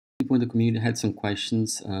people in the community had some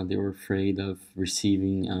questions. They were afraid of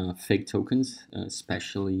receiving fake tokens,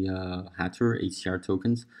 especially Hathor HTR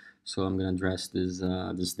tokens. So I'm going to address this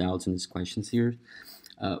doubts and these questions here.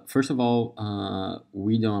 First of all,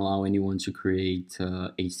 we don't allow anyone to create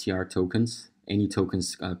HTR tokens, any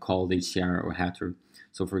tokens called HTR or Hathor.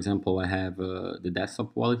 So for example, I have the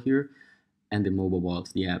desktop wallet here and the mobile wallet,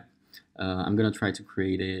 the app. I'm going to try to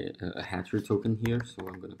create a Hathor token here. So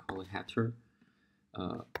I'm going to call it Hathor,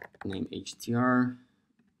 name HTR,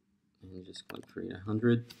 and just going to create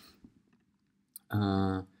 100.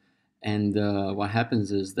 What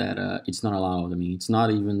happens is that it's not allowed. I mean, it's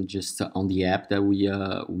not even just on the app that we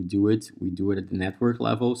do it. We do it at the network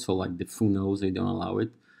level. So like the full nodes, they don't allow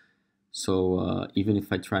it. So even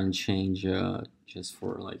if I try and change just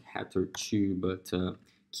for like Hathor 2, but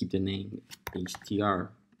keep the name HTR,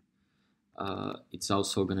 it's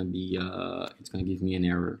also gonna be it's gonna give me an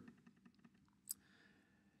error.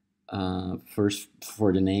 First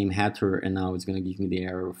for the name Hathor, and now it's going to give me the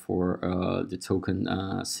error for the token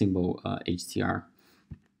symbol HTR.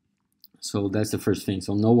 So that's the first thing.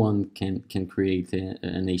 So no one can create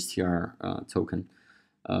an HTR token.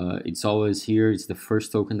 It's always here. It's the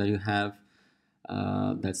first token that you have.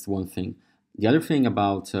 That's the one thing. The other thing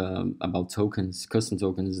about tokens, custom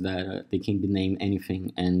tokens, is that they can be named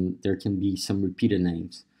anything, and there can be some repeated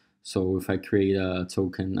names. So if I create a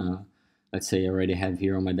token, let's say I already have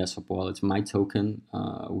here on my desktop wallet my token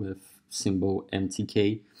with symbol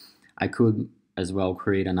MTK, I could as well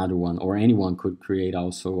create another one, or anyone could create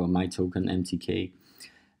also my token MTK.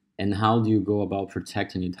 And how do you go about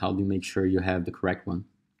protecting it? How do you make sure you have the correct one?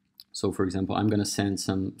 So for example, I'm going to send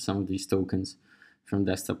some of these tokens from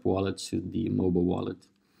desktop wallet to the mobile wallet.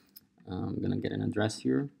 I'm going to get an address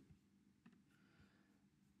here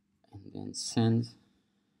and then send.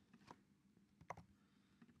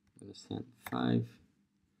 I'm going to send 5.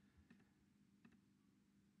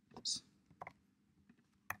 Oops.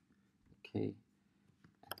 Okay.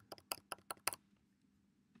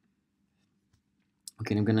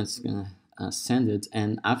 Okay, I'm gonna send it,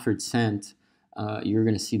 and after it's sent, you're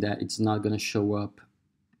gonna see that it's not gonna show up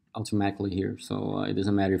automatically here. So it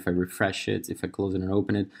doesn't matter if I refresh it, if I close it and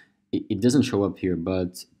open it, it doesn't show up here,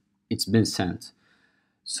 but it's been sent.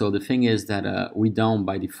 So the thing is that we don't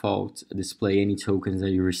by default display any tokens that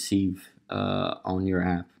you receive on your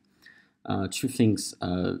app. Two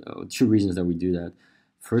reasons that we do that.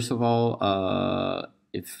 First of all,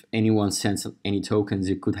 if anyone sends any tokens,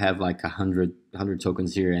 you could have like 100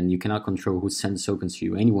 tokens here, and you cannot control who sends tokens to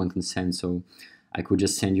you. Anyone can send, so I could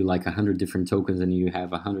just send you like 100 different tokens, and you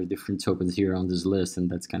have 100 different tokens here on this list, and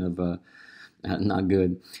that's kind of not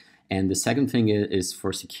good. And the second thing is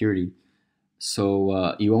for security.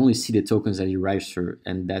 So you only see the tokens that you register,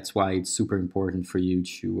 and that's why it's super important for you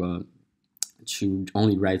to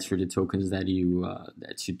only register the tokens that you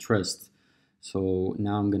trust. So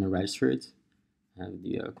now I'm going to register it. I have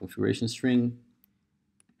the configuration string,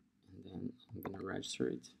 and then I'm going to register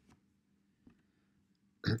it.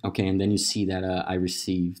 Okay, and then you see that I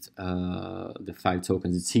received the 5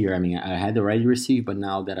 tokens. It's here. I mean, I had already received, but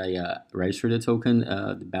now that I registered the token,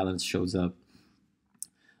 the balance shows up.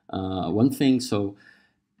 One thing, so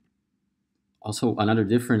also another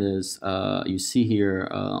difference is you see here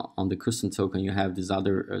on the custom token, you have this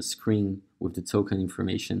other screen with the token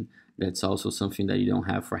information. That's also something that you don't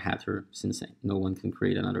have for Hathor, since no one can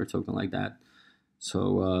create another token like that.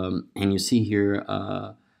 So, and you see here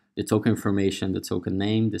the token information, the token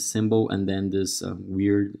name, the symbol, and then this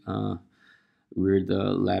weird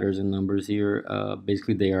letters and numbers here.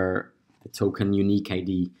 Basically, they are the token unique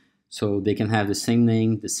ID. So they can have the same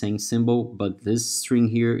name, the same symbol, but this string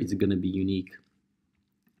here is going to be unique.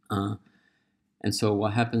 And so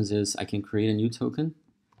what happens is I can create a new token,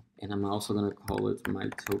 and I'm also going to call it my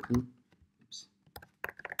token. Oops.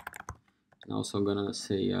 And also I'm going to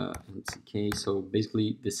say MTK. So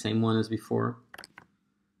basically the same one as before.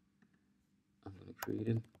 I'm going to create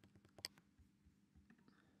it.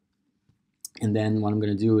 And then what I'm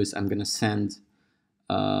going to do is I'm going to send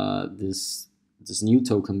this new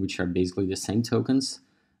token, which are basically the same tokens,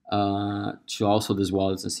 to also this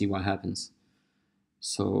wallet and see what happens.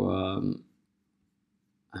 So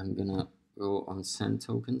I'm gonna go on send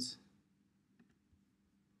tokens.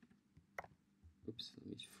 Oops, let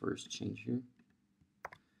me first change here.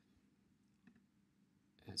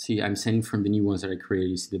 See, I'm sending from the new ones that I created.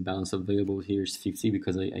 You see the balance available here is 50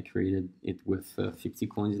 because I created it with 50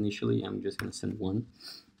 coins initially. I'm just gonna send 1.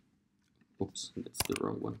 Oops, that's the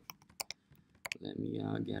wrong one. Let me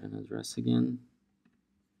get an address again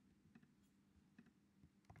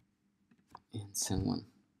and send 1.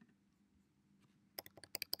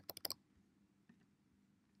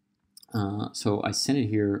 So I sent it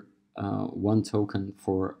here, one token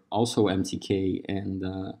for also MTK, and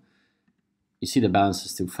you see the balance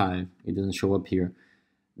is still 5. It doesn't show up here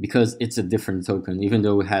because it's a different token. Even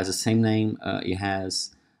though it has the same name, it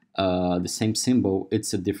has the same symbol,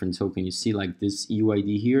 it's a different token. You see like this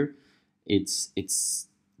UID here, it's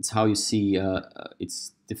how you see,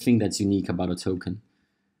 it's the thing that's unique about a token.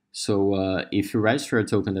 So if you register a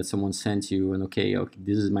token that someone sent you, and okay,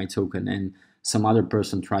 this is my token, and some other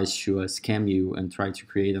person tries to scam you and try to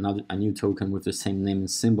create a new token with the same name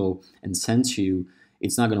and symbol and sends you,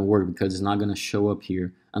 it's not going to work because it's not going to show up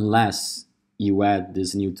here unless you add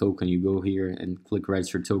this new token. You go here and click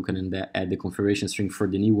register token and add the configuration string for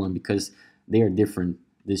the new one, because they are different.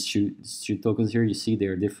 These two tokens here, you see they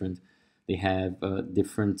are different. They have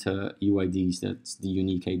different UIDs. That's the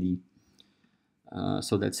unique ID.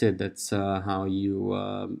 So that's it. That's how you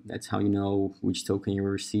know which token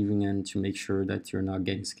you're receiving, and to make sure that you're not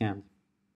getting scammed.